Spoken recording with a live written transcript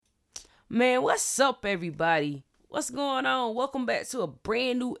Man, what's up, everybody? What's going on? Welcome back to a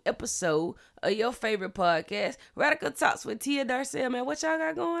brand new episode of your favorite podcast, Radical Talks with Tia Darcel. Man, what y'all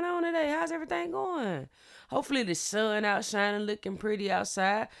got going on today? How's everything going? Hopefully the sun out shining, looking pretty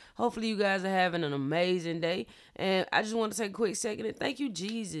outside. Hopefully you guys are having an amazing day. And I just want to take a quick second and thank you,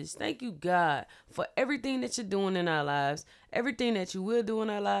 Jesus. Thank you, God, for everything that you're doing in our lives, everything that you will do in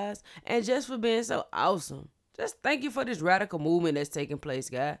our lives, and just for being so awesome. Just thank you for this radical movement that's taking place,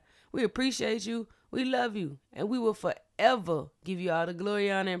 God. We appreciate you, we love you, and we will forever give you all the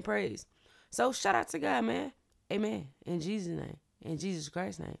glory, honor, and praise. So shout out to God, man. Amen. In Jesus' name. In Jesus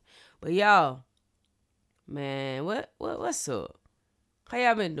Christ's name. But y'all, man, what's up? How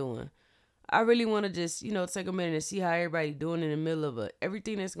y'all been doing? I really want to just, take a minute and see how everybody doing in the middle of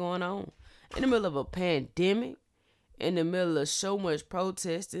everything that's going on. In the middle of a pandemic, in the middle of so much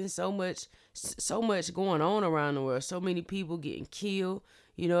protesting, so much going on around the world, so many people getting killed.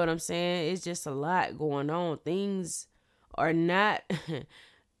 You know what I'm saying? It's just a lot going on. Things are not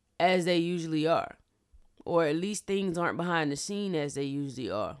as they usually are. Or at least things aren't behind the scene as they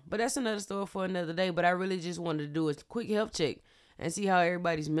usually are. But that's another story for another day. But I really just wanted to do a quick health check and see how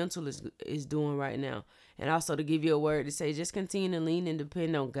everybody's mental is doing right now. And also to give you a word to say, just continue to lean and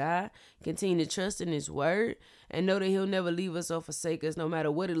depend on God. Continue to trust in His word. And know that He'll never leave us or forsake us no matter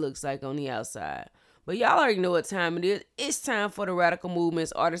what it looks like on the outside. But y'all already know what time it is. It's time for the Radical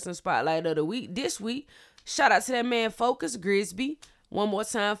Movement's Artisan Spotlight of the Week. This week, shout out to that man Focus Grisby. One more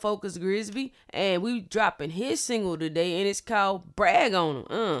time, Focus Grisby. And we dropping his single today, and it's called Brag on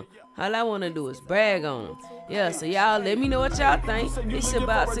Him. All I want to do is brag on him. Yeah, so y'all let me know what y'all think. It's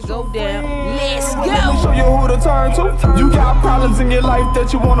about to go down. Let's go. Let me show you who to turn to. You got problems in your life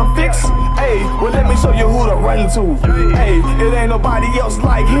that you want to fix. Hey, well, let me show you who to run to. Hey, it ain't nobody else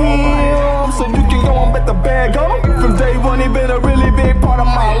like him. So you can go and bet the bag on him. From day one, he been a really big part of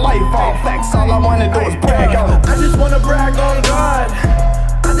my life. All facts, all I want to do is brag on him. I just want to brag on God.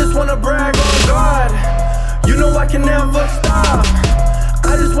 I just want to brag on God. You know I can never stop.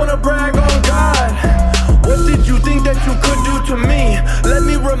 I just wanna brag on God. What did you think that you could do to me? Let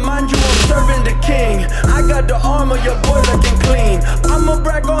me remind you I'm serving the King. I got the armor, your boy looking clean. I'ma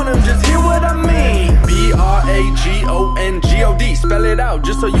brag on him, just hear what I mean. B-R-A-G-O-N-G-O-D. Spell it out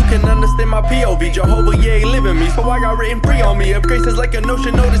just so you can understand my P-O-V. Jehovah, yeah, he live in me, so I got written pre on me. If grace is like an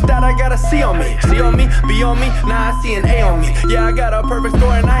ocean, notice that I got a C on me. C on me, B on me, now I see an A on me. Yeah, I got a perfect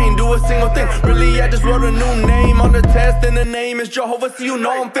score and I ain't do a single thing. Really, I just wrote a new name on the test, and the name is Jehovah, so you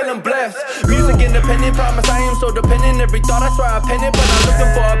know I'm feeling blessed. Music independent, promise I am so dependent. Every thought I swear I pen it, but I'm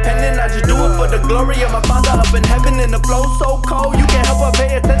looking for a pendant. I just do it for the glory of my Father up in heaven. And the flow so cold, you can't help but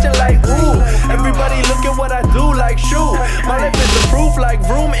pay attention like ooh. Everybody look at what I do like shoot. My life is the proof like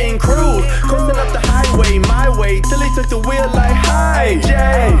Vroom in Cruise. Coasting up the highway, my way, till he took the wheel like hi,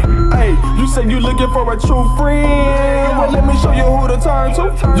 Jay. Hey, you say you looking for a true friend. Well, let me show you who to turn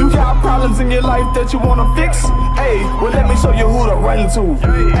to. You got problems in your life that you wanna fix. Hey, well, let me show you who to run to.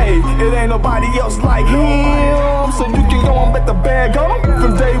 Hey, it ain't nobody else like him. So you can go and bet the bag on him.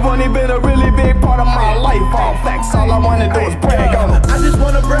 From day one, he been a really big part of my life. All facts, all I wanna do is brag on him. I just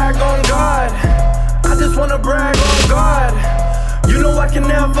wanna brag on God. I just wanna brag on God. You know I can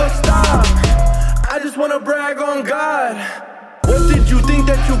never stop. I just wanna brag on God. What did you think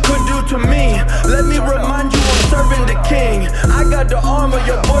that you could do to me? Let me remind you I'm serving the King. I got the armor,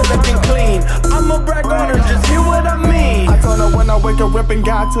 your boy looking clean. I'ma brag on her, just hear what I mean. I told her when I wake up ripping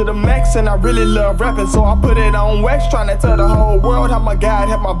God to the max. And I really love rapping, so I put it on wax. Trying to tell the whole world how my God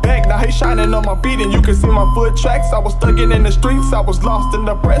had my back. Now he's shining on my feet and you can see my foot tracks. I was stuck in the streets, I was lost in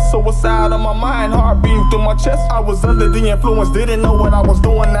the press. So what's out of my mind, heart beating through my chest. I was under the influence, didn't know what I was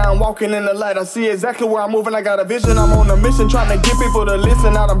doing. Now I'm walking in the light, I see exactly where I'm moving. I got a vision, I'm on a mission, trying to get people to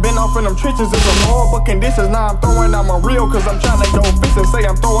listen. I done been off in them trenches in some horrible conditions. Now I'm throwing out my reel cause I'm trying to go fishing. Say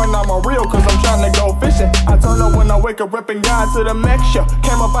I'm throwing out my reel cause I'm trying to go fishing. I told her when I wake up ripping God to the max, yeah.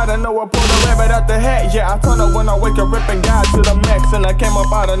 Came up out of nowhere, pulled a rabbit out the hat, yeah. I told her when I wake up ripping God to the max. And I came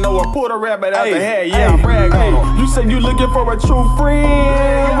up out of nowhere, pulled a rabbit out the hat, yeah. I brag on her. You say you looking for a true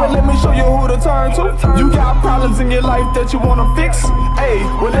friend. Well, let me show you who to turn to. You got problems in your life that you wanna fix. Hey,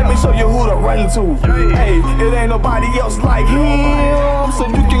 well, let me show you who to run to. Hey, it ain't nobody else like him. So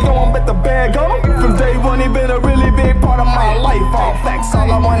you can go and bet the bag on him. From day one, he been a really big part of my life. All facts,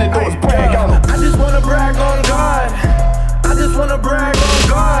 all I wanna do is brag on him. I just wanna brag on God. I just wanna brag on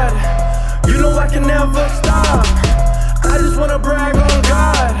God. You know I can never stop. I just wanna brag on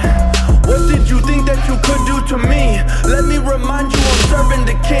God. What did you think that you could do to me? Let me remind you I'm serving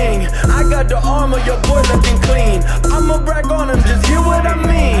the King. I got the armor, your boy looking clean. I'ma brag on him, just hear what I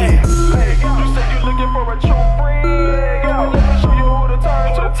mean. Hey, you said you looking for a true friend. Let me show you who to turn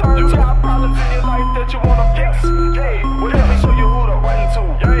to. You got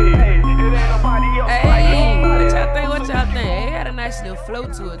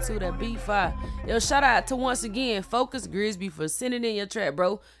flow to it too. That beat fire. Yo, shout out to once again Focus Grisby for sending in your track,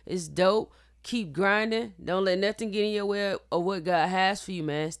 bro. It's dope. Keep grinding. Don't let nothing get in your way of what God has for you,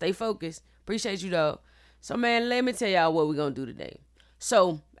 man. Stay focused. Appreciate you, dog. So, man, let me tell y'all what we're gonna do today.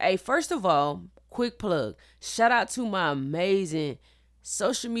 So, hey, first of all, quick plug. Shout out to my amazing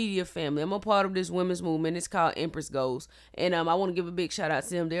social media family. I'm a part of this women's movement. It's called Empress Goals, and I want to give a big shout out to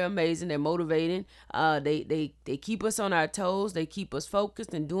them. They're amazing. They're motivating. They keep us on our toes. They keep us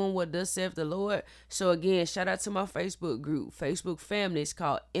focused and doing what thus saith the Lord. So again, shout out to my Facebook group, Facebook family. It's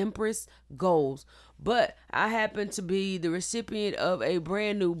called Empress Goals. But I happen to be the recipient of a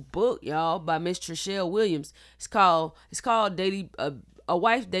brand new book, y'all, by Miss Trishelle Williams. It's called A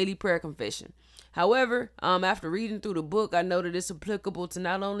Wife's Daily Prayer Confession. However, after reading through the book, I know that it's applicable to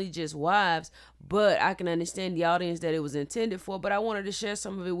not only just wives, but I can understand the audience that it was intended for. But I wanted to share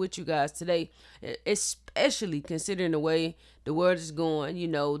some of it with you guys today, especially considering the way the world is going, you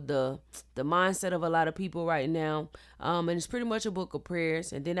know, the mindset of a lot of people right now. And it's pretty much a book of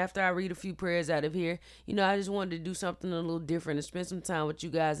prayers. And then after I read a few prayers out of here, you know, I just wanted to do something a little different and spend some time with you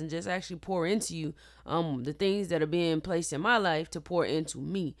guys and just actually pour into you the things that are being placed in my life to pour into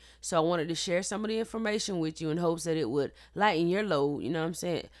me. So I wanted to share some of the information with you in hopes that it would lighten your load, you know what I'm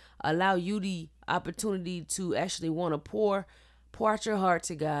saying? Allow you the opportunity to actually want to pour out your heart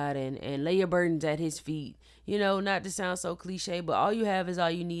to God and lay your burdens at his feet. You know, not to sound so cliche, but all you have is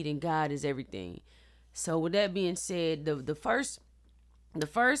all you need and God is everything. So with that being said, the first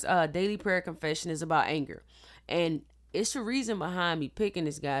daily prayer confession is about anger. And it's the reason behind me picking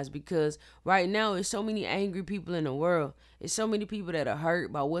this, guys, because right now there's so many angry people in the world. There's so many people that are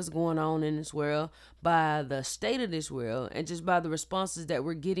hurt by what's going on in this world, by the state of this world, and just by the responses that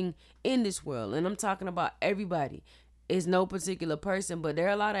we're getting in this world. And I'm talking about everybody. It's no particular person, but there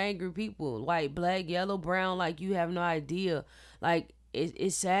are a lot of angry people, white, black, yellow, brown, like you have no idea. Like,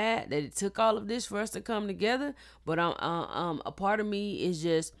 it's sad that it took all of this for us to come together, but a part of me is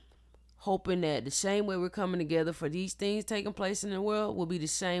just hoping that the same way we're coming together for these things taking place in the world will be the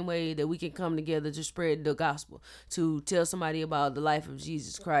same way that we can come together to spread the gospel, to tell somebody about the life of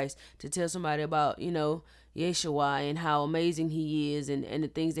Jesus Christ, to tell somebody about, you know, Yeshua and how amazing he is and the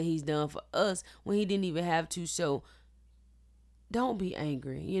things that he's done for us when he didn't even have to. So don't be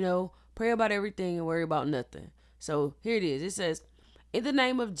angry, you know, pray about everything and worry about nothing. So here it is. It says, in the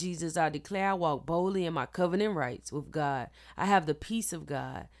name of Jesus, I declare I walk boldly in my covenant rights with God. I have the peace of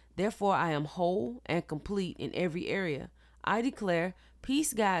God. Therefore, I am whole and complete in every area. I declare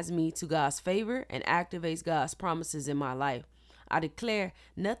peace guides me to God's favor and activates God's promises in my life. I declare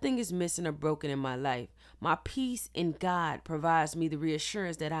nothing is missing or broken in my life. My peace in God provides me the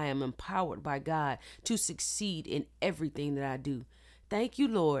reassurance that I am empowered by God to succeed in everything that I do. Thank you,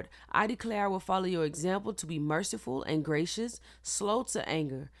 Lord. I declare I will follow your example to be merciful and gracious, slow to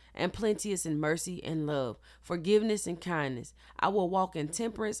anger, and plenteous in mercy and love, forgiveness and kindness. I will walk in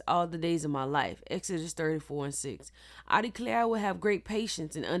temperance all the days of my life. Exodus 34:6. I declare I will have great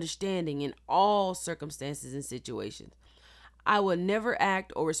patience and understanding in all circumstances and situations. I will never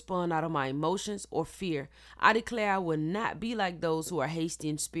act or respond out of my emotions or fear. I declare I will not be like those who are hasty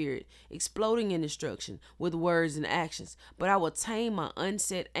in spirit, exploding in destruction with words and actions, but I will tame my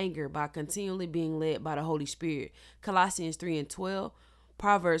unset anger by continually being led by the Holy Spirit. Colossians 3:12,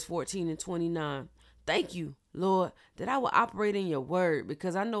 Proverbs 14:29. Thank you, Lord, that I will operate in your word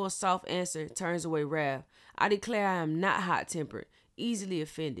because I know a soft answer turns away wrath. I declare I am not hot-tempered, easily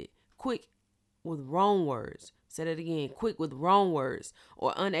offended, quick with wrong words. Say that again, quick with wrong words,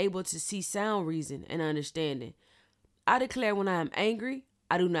 or unable to see sound reason and understanding. I declare when I am angry,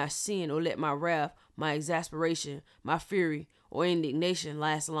 I do not sin or let my wrath, my exasperation, my fury, or indignation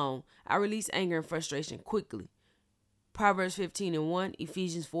last long. I release anger and frustration quickly. Proverbs 15:1,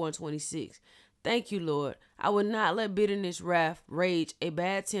 Ephesians 4:26. Thank you, Lord. I will not let bitterness, wrath, rage, a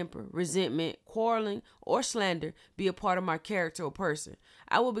bad temper, resentment, quarreling, or slander be a part of my character or person.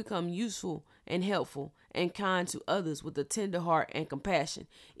 I will become useful and helpful and kind to others with a tender heart and compassion,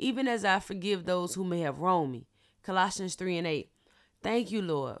 even as I forgive those who may have wronged me. Colossians 3:8. Thank you,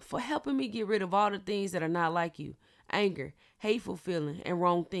 Lord, for helping me get rid of all the things that are not like you, anger, hateful feeling, and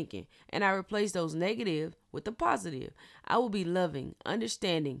wrong thinking, and I replace those negative with the positive. I will be loving,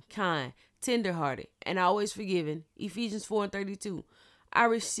 understanding, kind, tenderhearted, and always forgiving. Ephesians 4:32. I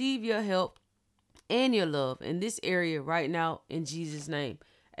receive your help and your love in this area right now in Jesus' name.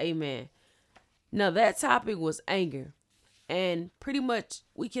 Amen. Now that topic was anger. And pretty much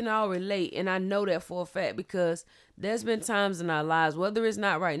we can all relate. And I know that for a fact because there's been times in our lives, whether it's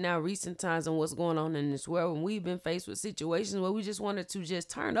not right now, recent times on what's going on in this world, when we've been faced with situations where we just wanted to just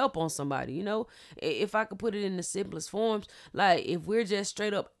turn up on somebody. You know, if I could put it in the simplest forms, like if we're just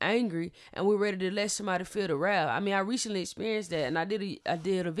straight up angry and we're ready to let somebody feel the wrath. I mean, I recently experienced that, and I did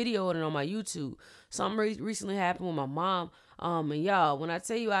a video on it on my YouTube. Something recently happened with my mom. And y'all, when I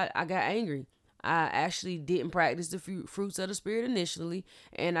tell you I got angry, I actually didn't practice the fruits of the spirit initially,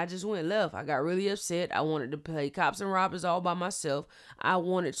 and I just went left. I got really upset. I wanted to play cops and robbers all by myself. I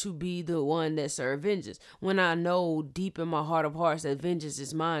wanted to be the one that served vengeance, when I know deep in my heart of hearts that vengeance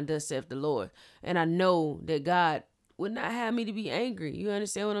is mine, thus saith the Lord. And I know that God would not have me to be angry. You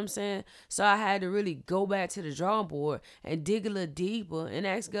understand what I'm saying? So I had to really go back to the drawing board and dig a little deeper and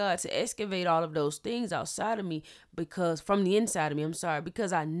ask God to excavate all of those things outside of me, because from the inside of me,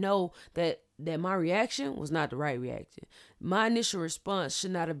 because I know that my reaction was not the right reaction. My initial response should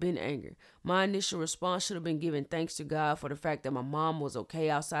not have been anger. My initial response should have been giving thanks to God for the fact that my mom was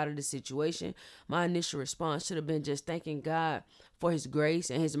okay outside of the situation. My initial response should have been just thanking God for his grace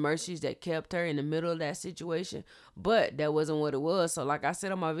and his mercies that kept her in the middle of that situation. But that wasn't what it was. So like I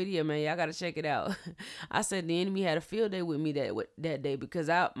said on my video, man, y'all got to check it out. I said the enemy had a field day with me that day because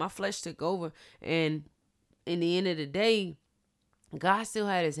my flesh took over. And in the end of the day, God still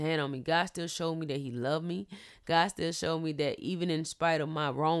had his hand on me. God still showed me that he loved me. God still showed me that even in spite of my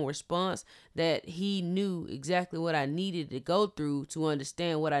wrong response, that he knew exactly what I needed to go through to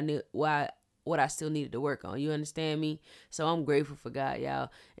understand what I still needed to work on. You understand me? So I'm grateful for God, y'all.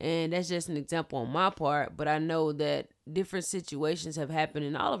 And that's just an example on my part, but I know that different situations have happened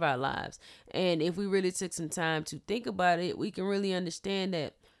in all of our lives. And if we really took some time to think about it, we can really understand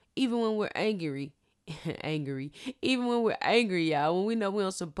that even when we're angry, even when we're angry, y'all, when we know we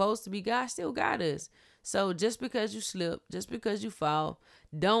aren't supposed to be, God still got us. So just because you slip, just because you fall,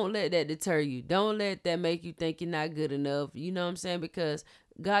 don't let that deter you. Don't let that make you think you're not good enough. You know what I'm saying? Because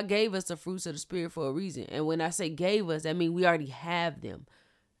God gave us the fruits of the spirit for a reason. And when I say gave us, that means we already have them.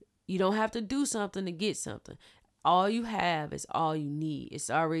 You don't have to do something to get something. All you have is all you need.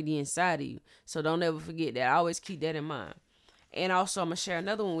 It's already inside of you. So don't ever forget that. I always keep that in mind. And also I'm going to share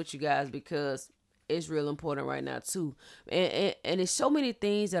another one with you guys because it's real important right now too. And it's so many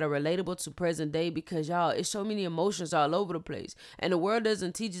things that are relatable to present day because y'all, it's so many emotions all over the place. And the world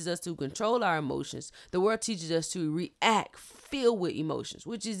doesn't teach us to control our emotions. The world teaches us to react, filled with emotions,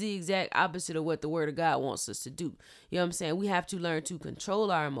 which is the exact opposite of what the word of God wants us to do. You know what I'm saying? We have to learn to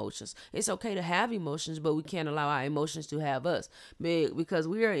control our emotions. It's okay to have emotions, but we can't allow our emotions to have us, because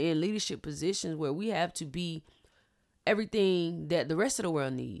we are in leadership positions where we have to be everything that the rest of the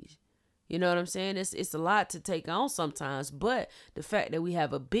world needs. You know what I'm saying? It's a lot to take on sometimes, but the fact that we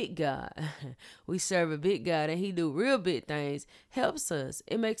have a big God, we serve a big God and he do real big things, helps us.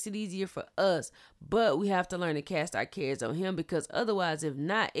 It makes it easier for us, but we have to learn to cast our cares on him, because otherwise, if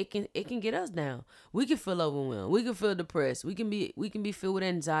not, it can get us down. We can feel overwhelmed. We can feel depressed. We can be filled with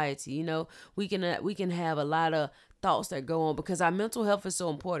anxiety. You know, we can have a lot of thoughts that go on because our mental health is so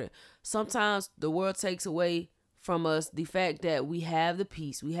important. Sometimes the world takes away from us the fact that we have the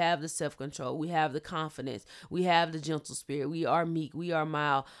peace, we have the self-control, we have the confidence, we have the gentle spirit, we are meek, we are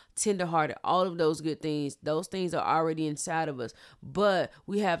mild, tenderhearted, all of those good things. Those things are already inside of us, but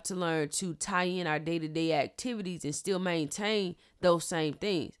we have to learn to tie in our day-to-day activities and still maintain those same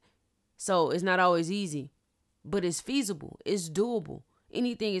things. So it's not always easy, but it's feasible, it's doable.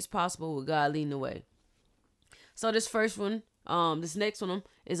 Anything is possible with God leading the way. So this next one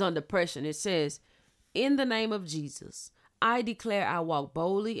is on depression. It says, in the name of Jesus, I declare I walk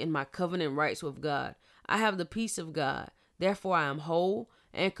boldly in my covenant rights with God. I have the peace of God. Therefore, I am whole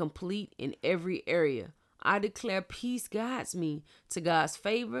and complete in every area. I declare peace guides me to God's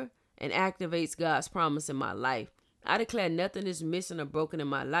favor and activates God's promise in my life. I declare nothing is missing or broken in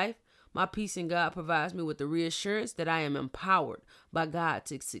my life. My peace in God provides me with the reassurance that I am empowered by God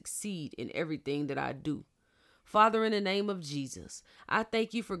to succeed in everything that I do. Father, in the name of Jesus, I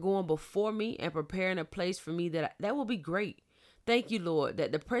thank you for going before me and preparing a place for me that will be great. Thank you, Lord,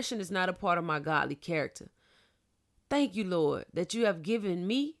 that depression is not a part of my godly character. Thank you, Lord, that you have given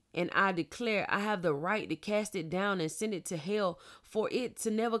me, and I declare I have the right to cast it down and send it to hell for it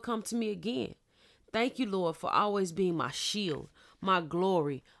to never come to me again. Thank you, Lord, for always being my shield, my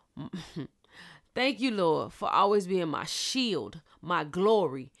glory. Thank you, Lord, for always being my shield, my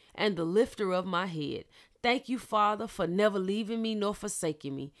glory, and the lifter of my head. Thank you, Father, for never leaving me nor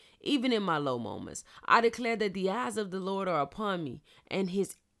forsaking me, even in my low moments. I declare that the eyes of the Lord are upon me, and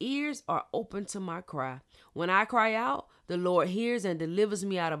his ears are open to my cry. When I cry out, the Lord hears and delivers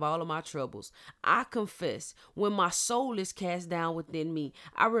me out of all of my troubles. I confess, when my soul is cast down within me,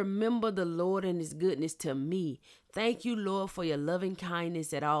 I remember the Lord and his goodness to me. Thank you, Lord, for your loving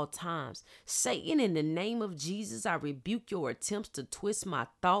kindness at all times. Satan, in the name of Jesus, I rebuke your attempts to twist my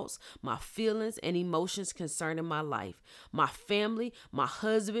thoughts, my feelings, and emotions concerning my life, my family, my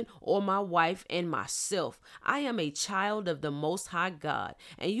husband, or my wife, and myself. I am a child of the Most High God,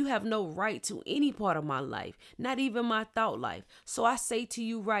 and you have no right to any part of my life, not even my thought life. So I say to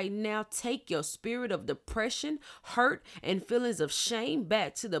you right now, take your spirit of depression, hurt, and feelings of shame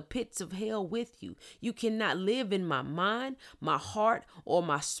back to the pits of hell with you. You cannot live in my mind, my heart, or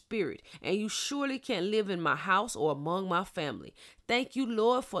my spirit, and you surely can't live in my house or among my family. Thank you,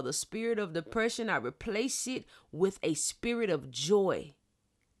 Lord, for the spirit of depression. I replace it with a spirit of joy.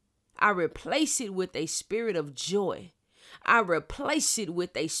 I replace it with a spirit of joy. I replace it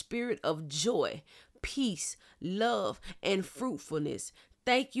with a spirit of joy, peace, love, and fruitfulness.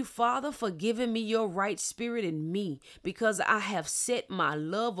 Thank you, Father, for giving me your right spirit in me, because I have set my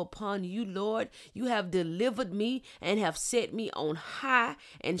love upon you, Lord. You have delivered me and have set me on high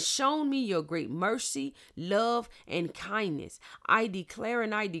and shown me your great mercy, love, and kindness. I declare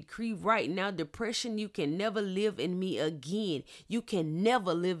and I decree right now, depression, you can never live in me again. You can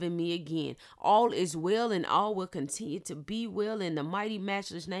never live in me again. All is well and all will continue to be well in the mighty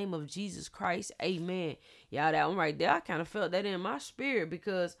matchless name of Jesus Christ. Amen. Y'all, that one right there, I kind of felt that in my spirit,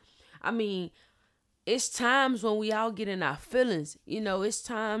 because, I mean, it's times when we all get in our feelings. You know, it's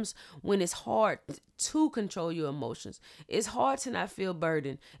times when it's hard to control your emotions. It's hard to not feel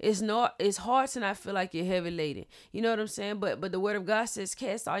burdened. It's hard to not feel like you're heavy laden. You know what I'm saying? But the word of God says,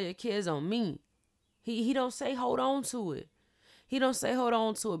 cast all your cares on me. He don't say hold on to it. He don't say hold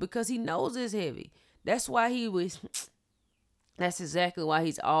on to it because he knows it's heavy. That's exactly why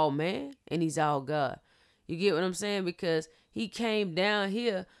he's all man and he's all God. You get what I'm saying? Because he came down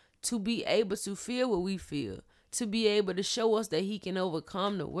here to be able to feel what we feel, to be able to show us that he can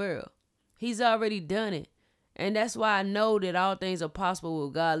overcome the world. He's already done it. And that's why I know that all things are possible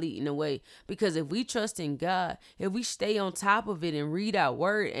with God leading the way. Because if we trust in God, if we stay on top of it and read our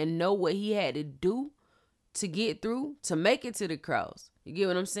word and know what he had to do to get through, to make it to the cross. You get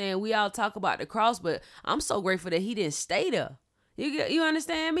what I'm saying? We all talk about the cross, but I'm so grateful that he didn't stay there. You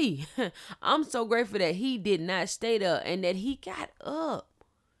understand me? I'm so grateful that he did not stay there and that he got up.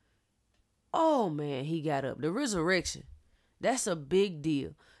 Oh, man, he got up. The resurrection, that's a big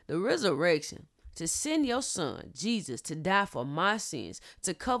deal. The resurrection, to send your son, Jesus, to die for my sins,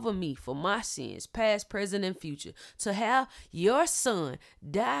 to cover me for my sins, past, present, and future. To have your son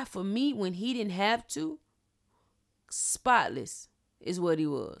die for me when he didn't have to. Spotless is what he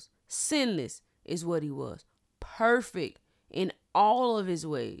was. Sinless is what he was. Perfect in all of his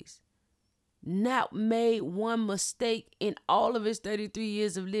ways. Not made one mistake in all of his 33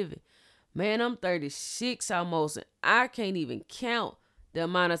 years of living. Man, I'm 36 almost, and I can't even count the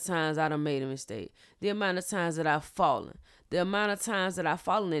amount of times I done made a mistake. The amount of times that I've fallen. The amount of times that I've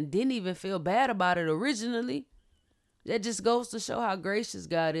fallen and didn't even feel bad about it originally. That just goes to show how gracious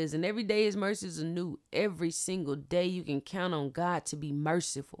God is. And every day his mercies are new. Every single day you can count on God to be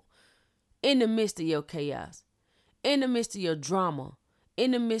merciful. In the midst of your chaos. In the midst of your drama,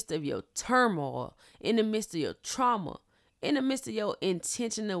 in the midst of your turmoil, in the midst of your trauma, in the midst of your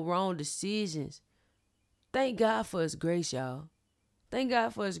intentional wrong decisions. Thank God for his grace, y'all. Thank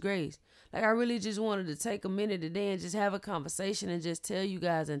God for his grace. Like, I really just wanted to take a minute today and just have a conversation and just tell you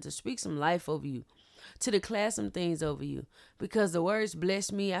guys and to speak some life over you, to declare some things over you, because the words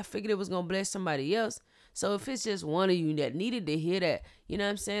blessed me. I figured it was going to bless somebody else. So if it's just one of you that needed to hear that, you know what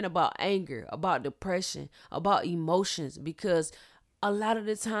I'm saying, about anger, about depression, about emotions, because a lot of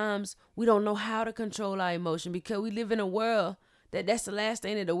the times we don't know how to control our emotion because we live in a world that's the last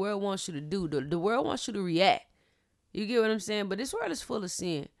thing that the world wants you to do. The world wants you to react. You get what I'm saying? But this world is full of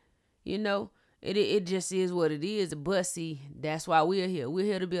sin. You know, it just is what it is. But see, that's why we're here. We're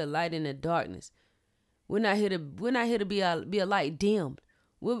here to be a light in the darkness. We're not here to be a light dimmed.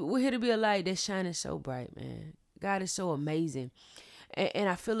 We're here to be a light that's shining so bright, man. God is so amazing. And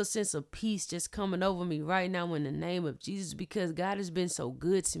I feel a sense of peace just coming over me right now in the name of Jesus, because God has been so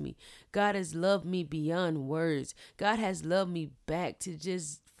good to me. God has loved me beyond words. God has loved me back to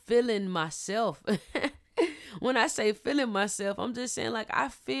just feeling myself. When I say feeling myself, I'm just saying, like, I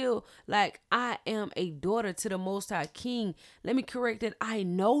feel like I am a daughter to the Most High King. Let me correct that. I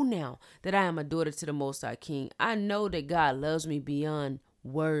know now that I am a daughter to the Most High King. I know that God loves me beyond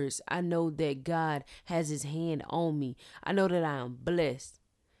words. I know that God has his hand on me. I know that I am blessed.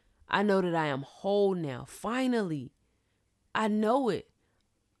 I know that I am whole now. Finally, I know it.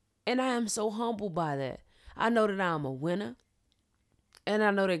 And I am so humbled by that. I know that I'm a winner. And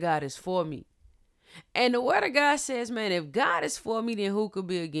I know that God is for me. And the word of God says, man, if God is for me, then who could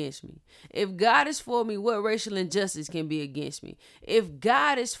be against me? If God is for me, what racial injustice can be against me? If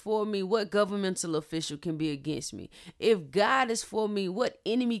God is for me, what governmental official can be against me? If God is for me, what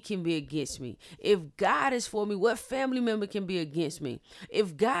enemy can be against me? If God is for me, what family member can be against me?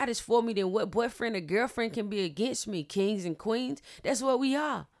 If God is for me, then what boyfriend or girlfriend can be against me? Kings and queens, that's what we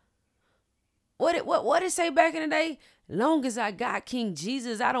are. What it say back in the day? Long as I got King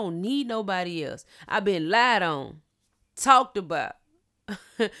Jesus, I don't need nobody else. I've been lied on, talked about,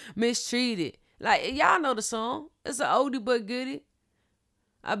 mistreated. Like, y'all know the song. It's an oldie but goodie.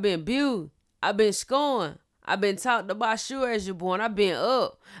 I've been abused. I've been scorned. I've been talked about sure as you're born. I've been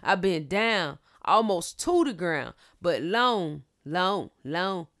up. I've been down. Almost to the ground. But long. Yeah.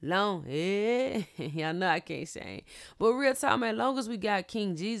 Y'all know I can't sing. But real talk, man, long as we got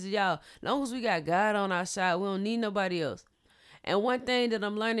King Jesus, y'all, long as we got God on our side, we don't need nobody else. And one thing that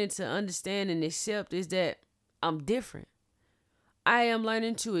I'm learning to understand and accept is that I'm different. I am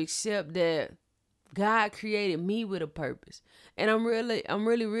learning to accept that God created me with a purpose. And I'm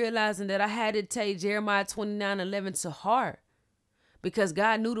really realizing that I had to take Jeremiah 29:11 to heart. Because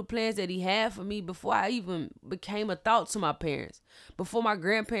God knew the plans that he had for me before I even became a thought to my parents. Before my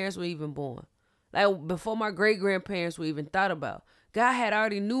grandparents were even born. Like before my great-grandparents were even thought about. God had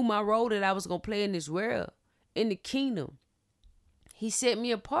already knew my role that I was going to play in this world. In the kingdom. He set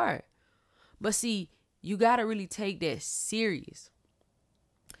me apart. But see, you got to really take that serious.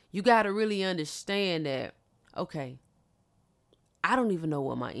 You got to really understand that, okay, I don't even know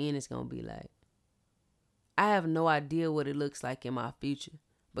what my end is going to be like. I have no idea what it looks like in my future,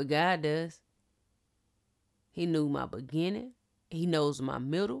 but God does. He knew my beginning, he knows my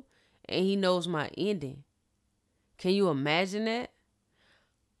middle, and he knows my ending. Can you imagine that?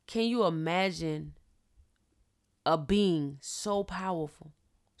 Can you imagine a being so powerful,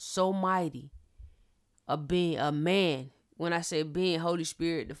 so mighty, a man, when I say being, Holy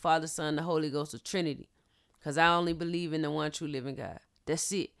Spirit, the Father, Son, the Holy Ghost, the Trinity, because I only believe in the one true living God.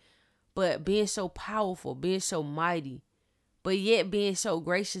 That's it. But being so powerful, being so mighty, but yet being so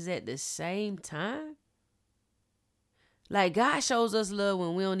gracious at the same time. Like God shows us love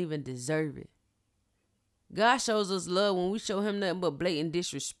when we don't even deserve it. God shows us love when we show him nothing but blatant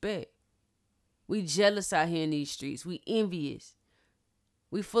disrespect. We jealous out here in these streets. We envious.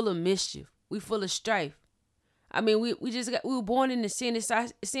 We full of mischief. We full of strife. I mean, we were born into sin. It's our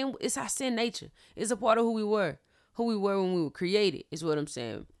sin nature. It's a part of who we were. Who we were when we were created is what I'm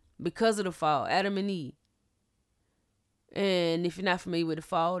saying. Because of the fall, Adam and Eve. And if you're not familiar with the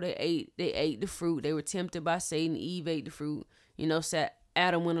fall, they ate the fruit. They were tempted by Satan. Eve ate the fruit.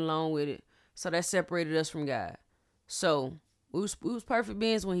 Adam went along with it. So that separated us from God. So we was perfect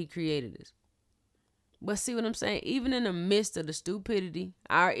beings when he created us. But see what I'm saying? Even in the midst of the stupidity,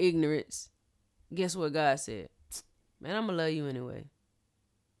 our ignorance, guess what God said? Man, I'm going to love you anyway.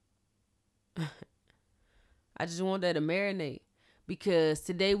 I just want that to marinate. Because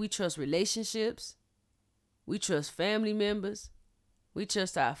today we trust relationships, we trust family members, we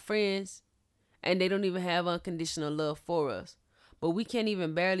trust our friends, and they don't even have unconditional love for us. But we can't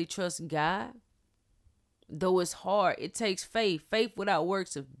even barely trust God. Though it's hard, it takes faith. Faith without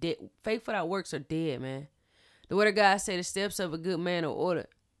works are dead, man. The word of God says the steps of a good man are ordered.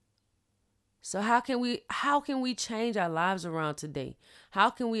 So how can we change our lives around today? How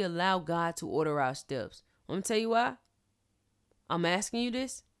can we allow God to order our steps? I'm going to tell you why. I'm asking you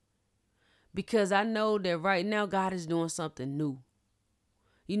this because I know that right now God is doing something new.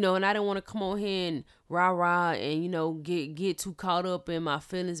 And I don't want to come on here and rah and, get too caught up in my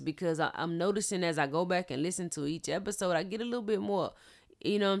feelings because I'm noticing as I go back and listen to each episode, I get a little bit more,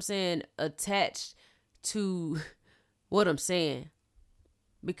 attached to what I'm saying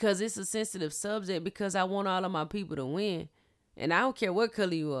because it's a sensitive subject because I want all of my people to win. And I don't care what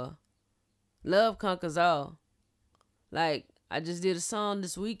color you are. Love conquers all. Like, I just did a song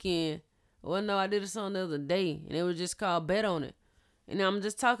this weekend. Well, no, I did a song the other day, and it was just called Bet On It. And I'm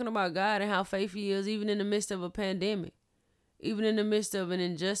just talking about God and how faithful he is, even in the midst of a pandemic, even in the midst of an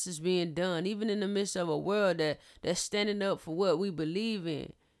injustice being done, even in the midst of a world that's standing up for what we believe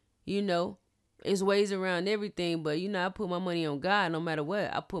in. There's ways around everything, but, I put my money on God no matter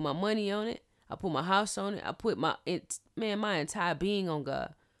what. I put my money on it. I put my house on it. I put my entire being on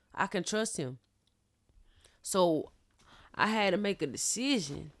God. I can trust him. So I had to make a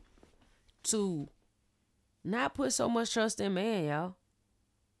decision to not put so much trust in man, y'all.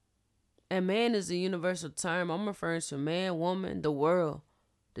 And man is a universal term. I'm referring to man, woman, the world,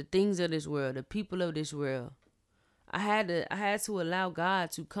 the things of this world, the people of this world. I had to allow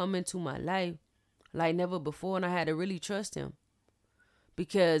God to come into my life like never before, and I had to really trust him.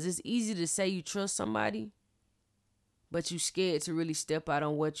 Because it's easy to say you trust somebody, but you scared to really step out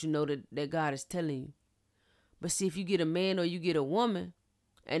on what you know that God is telling you. But see, if you get a man or you get a woman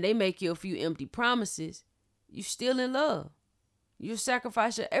and they make you a few empty promises, you still in love. You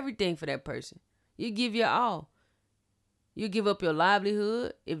sacrifice your everything for that person. You give your all. You give up your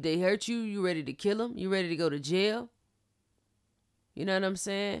livelihood. If they hurt you, you ready to kill them. You ready to go to jail. You know what I'm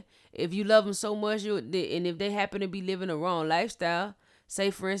saying? If you love them so much, and if they happen to be living a wrong lifestyle,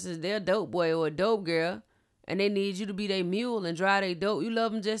 say for instance they're a dope boy or a dope girl, and they need you to be their mule and drive their dope, you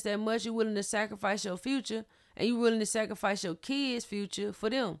love them just that much, you're willing to sacrifice your future, and you're willing to sacrifice your kids' future for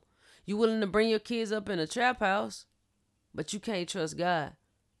them. You're willing to bring your kids up in a trap house, but you can't trust God,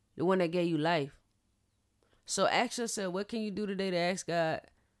 the one that gave you life. So ask yourself, what can you do today to ask God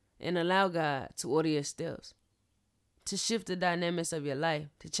and allow God to order your steps, to shift the dynamics of your life,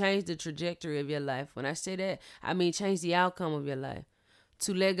 to change the trajectory of your life? When I say that, I mean change the outcome of your life,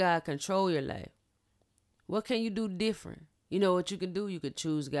 to let God control your life. What can you do different? You know what you can do? You could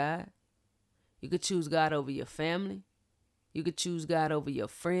choose God. You could choose God over your family. You could choose God over your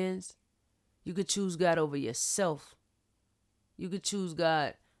friends. You could choose God over yourself. You could choose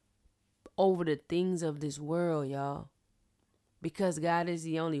God over the things of this world, y'all. Because God is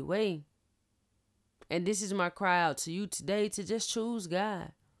the only way. And this is my cry out to you today, to just choose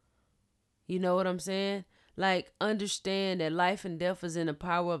God. You know what I'm saying? Like, understand that life and death is in the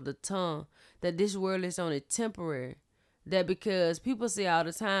power of the tongue. That this world is only temporary. That because people say all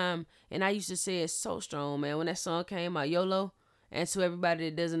the time, and I used to say it so strong, man, when that song came out, YOLO, and to everybody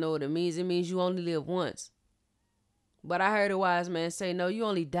that doesn't know what it means you only live once. But I heard a wise man say, no, you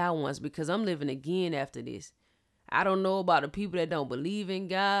only die once, because I'm living again after this. I don't know about the people that don't believe in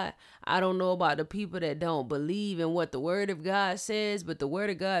God. I don't know about the people that don't believe in what the word of God says, but the word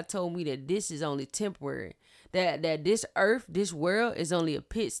of God told me that this is only temporary. That this earth, this world is only a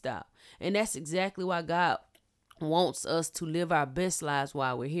pit stop. And that's exactly why God wants us to live our best lives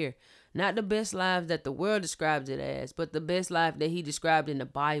while we're here. Not the best lives that the world describes it as, but the best life that he described in the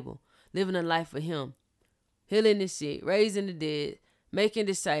Bible. Living a life for him. Healing the sick, raising the dead, making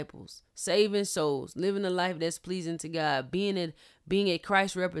disciples, saving souls, living a life that's pleasing to God, being a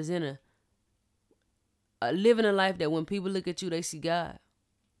Christ representative, living a life that when people look at you, they see God.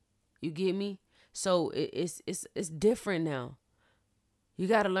 You get me? So it's different now. You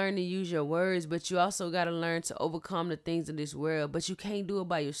got to learn to use your words, but you also got to learn to overcome the things of this world. But you can't do it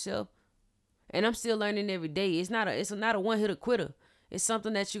by yourself. And I'm still learning every day. It's not a one-hitter quitter. It's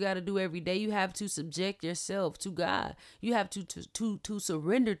something that you got to do every day. You have to subject yourself to God. You have to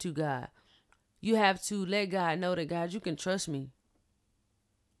surrender to God. You have to let God know that, God, you can trust me.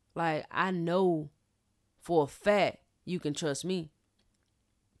 Like, I know for a fact you can trust me.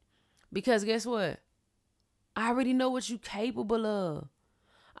 Because guess what? I already know what you're capable of.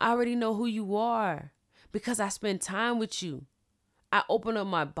 I already know who you are because I spend time with you. I open up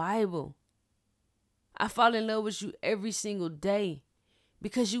my Bible. I fall in love with you every single day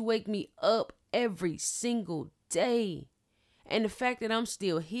because you wake me up every single day. And the fact that I'm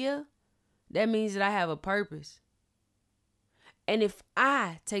still here, that means that I have a purpose. And if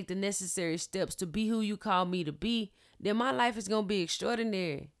I take the necessary steps to be who you call me to be, then my life is going to be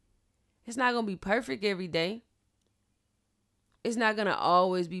extraordinary. It's not going to be perfect every day. It's not going to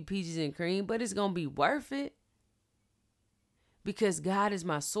always be peaches and cream, but it's going to be worth it. Because God is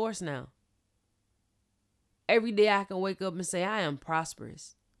my source now. Every day I can wake up and say, I am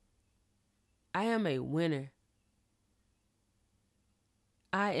prosperous. I am a winner.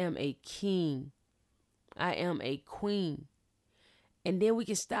 I am a king. I am a queen. And then we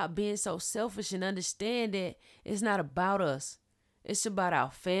can stop being so selfish and understand that it's not about us. It's about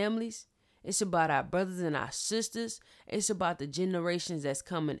our families. It's about our brothers and our sisters. It's about the generations that's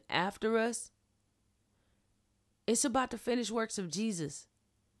coming after us. It's about the finished works of Jesus.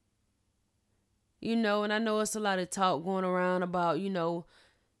 You know, and I know it's a lot of talk going around about,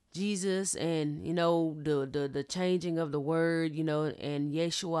 Jesus and, the changing of the word, and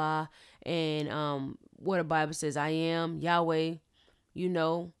Yeshua and what the Bible says, I am Yahweh,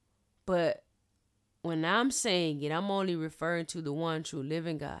 But when I'm saying it, I'm only referring to the one true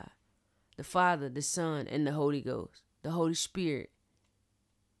living God. The Father, the Son, and the Holy Ghost, the Holy Spirit.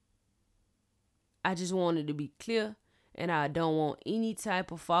 I just wanted to be clear, and I don't want any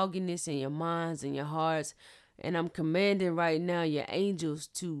type of fogginess in your minds and your hearts. And I'm commanding right now your angels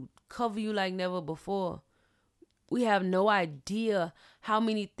to cover you like never before. We have no idea how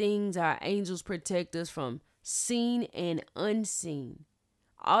many things our angels protect us from, seen and unseen.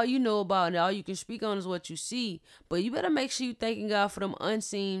 all you know about and all you can speak on is what you see. But you better make sure you thanking God for them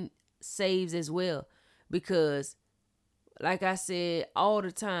unseen saves as well. Because, like I said all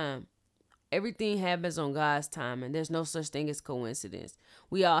the time, everything happens on God's time, and there's no such thing as coincidence.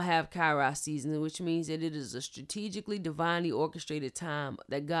 We all have Kairos seasons, which means that it is a strategically, divinely orchestrated time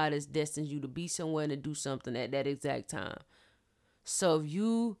that God has destined you to be somewhere and to do something at that exact time. So if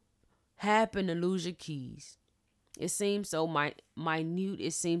you happen to lose your keys, it seems so minute,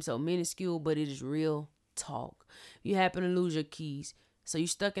 it seems so minuscule, but it is real talk. You happen to lose your keys, so you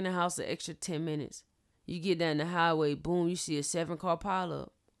stuck in the house an extra 10 minutes. You get down the highway, boom, you see a 7-car pileup.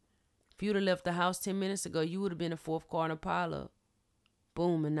 If you'd have left the house 10 minutes ago, you would have been a 4th car in a pileup.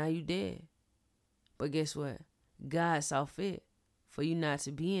 Boom, and now you dead. But guess what? God saw fit for you not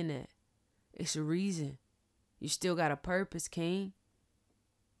to be in that. It's a reason. You still got a purpose, King.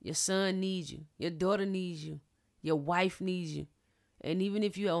 Your son needs you. Your daughter needs you. Your wife needs you. And even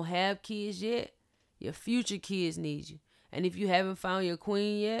if you don't have kids yet, your future kids need you. And if you haven't found your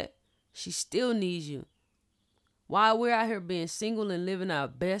queen yet, she still needs you. While we're out here being single and living our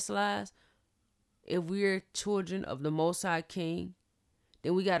best lives, if we're children of the Most High King,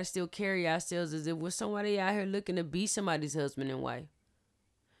 then we got to still carry ourselves as if we're somebody out here looking to be somebody's husband and wife.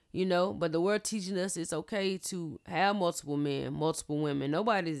 You know, but the world teaching us it's okay to have multiple men, multiple women.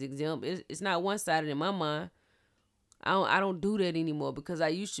 Nobody's exempt. It's not one-sided in my mind. I don't do that anymore, because I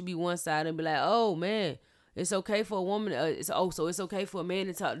used to be one-sided and be like, oh, man, it's okay for a woman. So it's okay for a man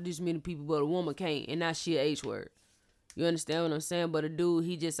to talk to this many people, but a woman can't, and not she a H word. You understand what I'm saying? But a dude,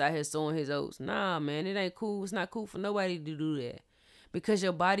 he just out here sowing his oats. Nah, man, it ain't cool. It's not cool for nobody to do that, because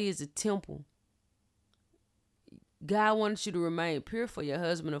your body is a temple. God wants you to remain pure for your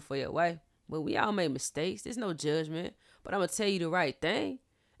husband or for your wife. But we all make mistakes. There's no judgment. But I'm going to tell you the right thing.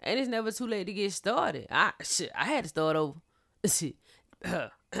 And it's never too late to get started. I had to start over. So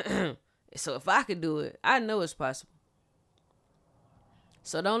if I could do it, I know it's possible.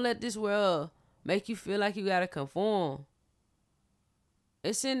 So don't let this world make you feel like you got to conform.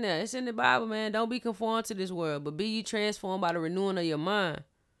 It's in there. It's in the Bible, man. Don't be conformed to this world, but be ye transformed by the renewing of your mind.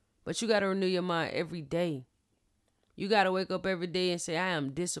 But you got to renew your mind every day. You got to wake up every day and say, I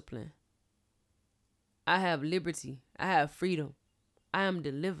am disciplined. I have liberty. I have freedom. I am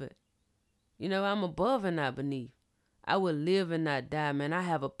delivered. You know, I'm above and not beneath. I will live and not die, man. I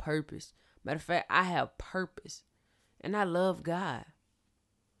have a purpose. Matter of fact, I have purpose. And I love God.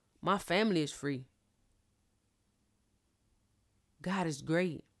 My family is free. God is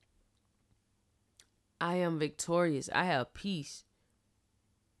great. I am victorious. I have peace.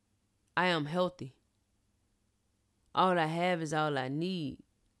 I am healthy. All I have is all I need.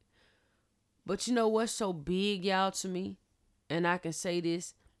 But you know what's so big, y'all, to me? And I can say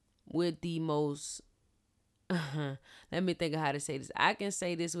this with the most, let me think of how to say this. I can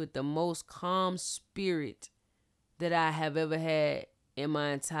say this with the most calm spirit that I have ever had in my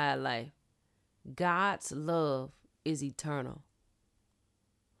entire life. God's love is eternal.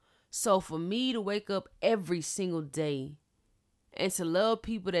 So for me to wake up every single day and to love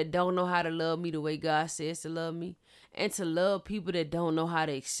people that don't know how to love me the way God says to love me, and to love people that don't know how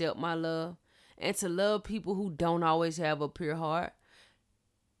to accept my love, and to love people who don't always have a pure heart,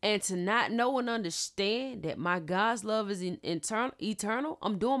 and to not know and understand that my God's love is eternal,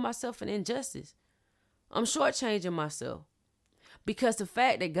 I'm doing myself an injustice. I'm shortchanging myself. Because the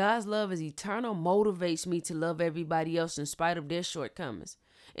fact that God's love is eternal motivates me to love everybody else in spite of their shortcomings,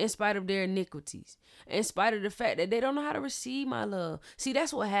 in spite of their iniquities, in spite of the fact that they don't know how to receive my love. See,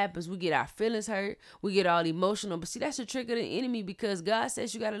 that's what happens. We get our feelings hurt. We get all emotional. But see, that's the trick of the enemy, because God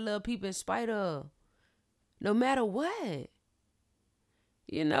says you got to love people in spite of, no matter what.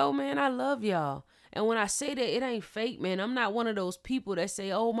 You know, man, I love y'all. And when I say that, it ain't fake, man. I'm not one of those people that say,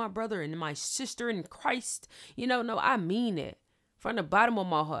 oh, my brother and my sister in Christ. You know, no, I mean that from the bottom of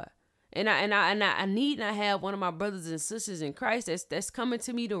my heart. And I need not have one of my brothers and sisters in Christ that's coming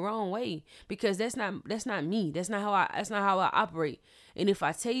to me the wrong way, because that's not me. That's not how I operate. And if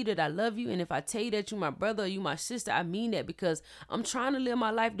I tell you that I love you, and if I tell you that you my brother or you my sister, I mean that, because I'm trying to live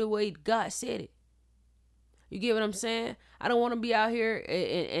my life the way God said it. You get what I'm saying? I don't want to be out here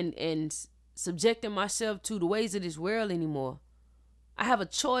and subjecting myself to the ways of this world anymore. I have a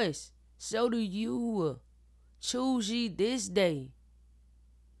choice. So do you. Choose ye this day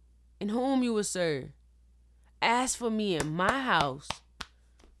in whom you will serve. As for me and my house,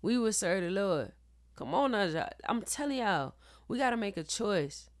 we will serve the Lord. Come on now, I'm telling y'all, we got to make a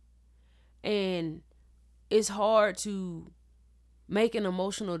choice. And it's hard to make an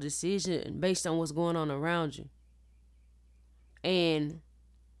emotional decision based on what's going on around you. And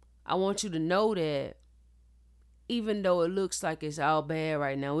I want you to know that even though it looks like it's all bad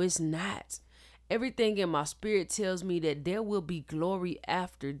right now, it's not. Everything in my spirit tells me that there will be glory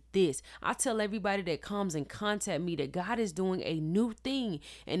after this. I tell everybody that comes and contact me that God is doing a new thing.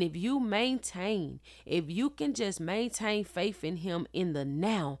 And if you can just maintain faith in him in the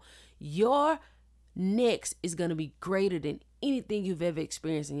now, your next is going to be greater than anything you've ever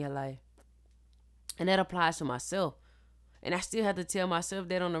experienced in your life. And that applies to myself. And I still have to tell myself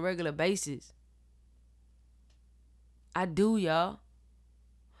that on a regular basis. I do, y'all.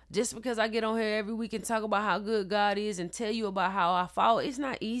 Just because I get on here every week and talk about how good God is and tell you about how I fall, it's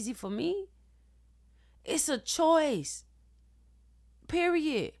not easy for me. It's a choice.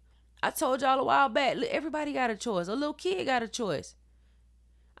 Period. I told y'all a while back, look, everybody got a choice. A little kid got a choice.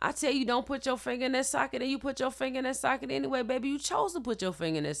 I tell you, don't put your finger in that socket, and you put your finger in that socket anyway, baby. You chose to put your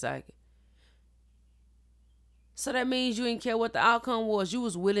finger in that socket. So that means you didn't care what the outcome was. You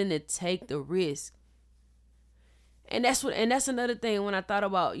was willing to take the risk. And that's another thing when I thought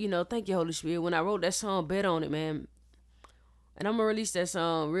about, thank you, Holy Spirit, when I wrote that song, Bet On It, man. And I'm going to release that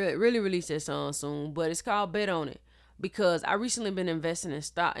song, really release that song soon. But it's called Bet On It because I recently been investing in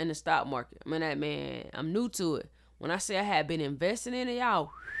the stock market. Man, I'm new to it. When I say I had been investing in it,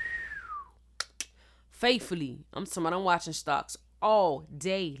 y'all, faithfully, I'm watching stocks all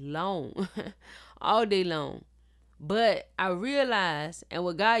day long. All day long. But I realized, and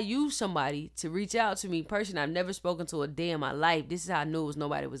when God used somebody to reach out to me personally, I've never spoken to a day in my life. This is how I knew it was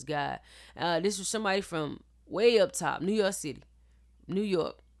nobody was God. This was somebody from way up top, New York City. New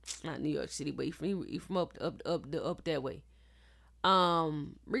York. Not New York City, but he from up that way.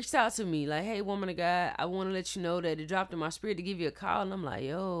 Reached out to me like, hey, woman of God, I want to let you know that it dropped in my spirit to give you a call. And I'm like,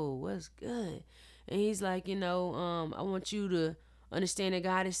 yo, what's good? And he's like, I want you to understand that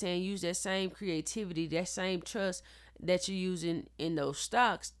God is saying use that same creativity, that same trust that you're using in those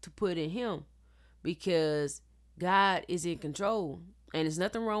stocks to put in him, because God is in control. And there's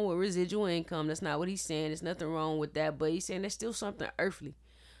nothing wrong with residual income. That's not what he's saying. There's nothing wrong with that. But he's saying there's still something earthly.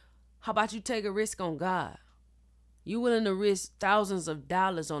 How about you take a risk on God? You willing to risk thousands of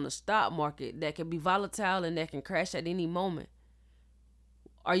dollars on the stock market that can be volatile and that can crash at any moment?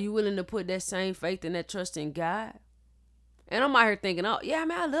 Are you willing to put that same faith and that trust in God? And I'm out here thinking, oh, yeah,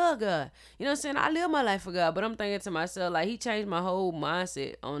 man, I love God. You know what I'm saying? I live my life for God. But I'm thinking to myself, like, he changed my whole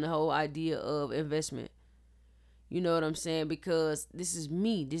mindset on the whole idea of investment. You know what I'm saying? Because this is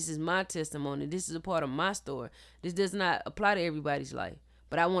me. This is my testimony. This is a part of my story. This does not apply to everybody's life.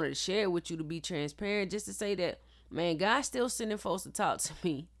 But I wanted to share it with you to be transparent, just to say that, man, God's still sending folks to talk to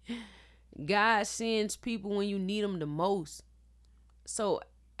me. God sends people when you need them the most. So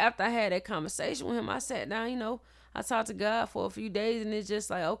after I had that conversation with him, I sat down, I talked to God for a few days, and it's just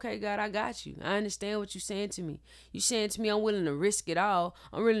like, okay, God, I got you. I understand what you're saying to me. You're saying to me I'm willing to risk it all.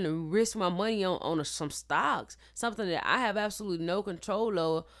 I'm willing to risk my money on some stocks, something that I have absolutely no control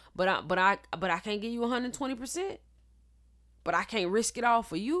over, but I can't give you 120%. But I can't risk it all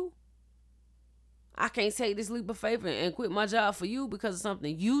for you. I can't take this leap of faith and quit my job for you because of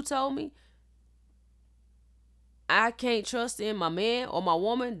something you told me. I can't trust in my man or my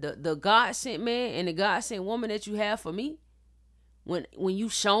woman, the God-sent man and the God-sent woman that you have for me. When you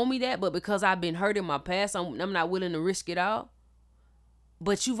show me that, but because I've been hurt in my past, I'm not willing to risk it all.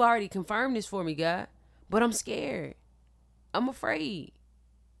 But you've already confirmed this for me, God. But I'm scared. I'm afraid.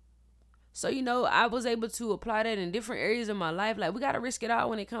 So, I was able to apply that in different areas of my life. Like, we got to risk it all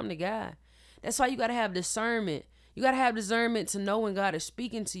when it comes to God. That's why you got to have discernment. You got to have discernment to know when God is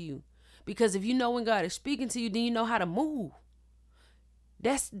speaking to you. Because if you know when God is speaking to you, then you know how to move.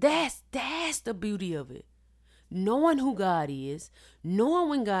 That's the beauty of it. Knowing who God is, knowing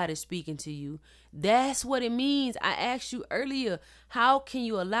when God is speaking to you, that's what it means. I asked you earlier, how can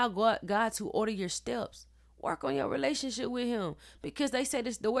you allow God to order your steps? Work on your relationship with him. Because they say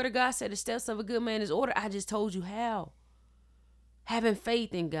this, the word of God said the steps of a good man is ordered. I just told you how. Having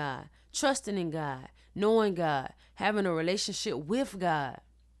faith in God, trusting in God, knowing God, having a relationship with God.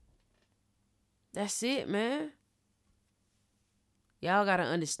 That's it, man. Y'all got to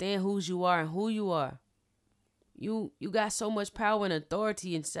understand whose you are and who you are. You got so much power and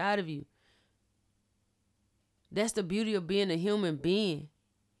authority inside of you. That's the beauty of being a human being.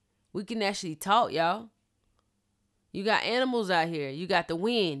 We can actually talk, y'all. You got animals out here. You got the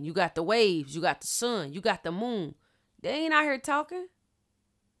wind. You got the waves. You got the sun. You got the moon. They ain't out here talking.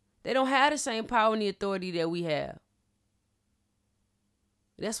 They don't have the same power and the authority that we have.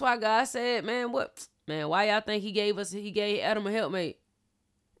 That's why God said, why y'all think he gave Adam a helpmate?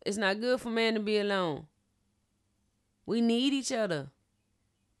 It's not good for man to be alone. We need each other.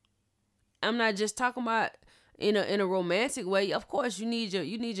 I'm not just talking about, in a romantic way, of course, you need your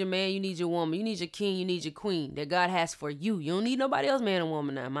man, you need your woman, you need your king, you need your queen that God has for you. You don't need nobody else, man or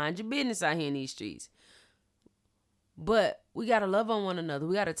woman. Now, mind your business out here in these streets. But we got to love on one another.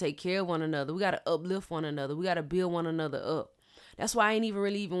 We got to take care of one another. We got to uplift one another. We got to build one another up. That's why I ain't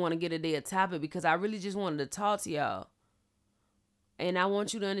even want to get a day a topic, because I really just wanted to talk to y'all. And I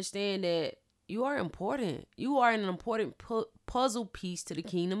want you to understand that you are important. You are an important puzzle piece to the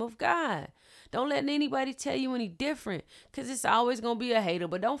kingdom of God. Don't let anybody tell you any different, because it's always going to be a hater,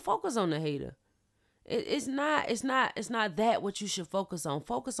 but don't focus on the hater. It's not that what you should focus on.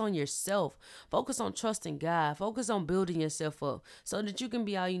 Focus on yourself. Focus on trusting God. Focus on building yourself up so that you can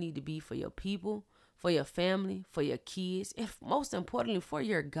be all you need to be for your people, for your family, for your kids, and most importantly, for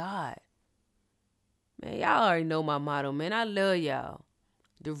your God. Man, y'all already know my motto, man. I love y'all.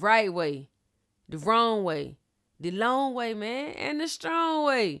 The right way, the wrong way, the long way, man, and the strong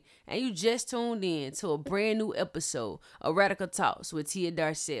way. And you just tuned in to a brand new episode of Radical Talks with Tia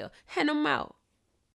Darcel. And I'm out.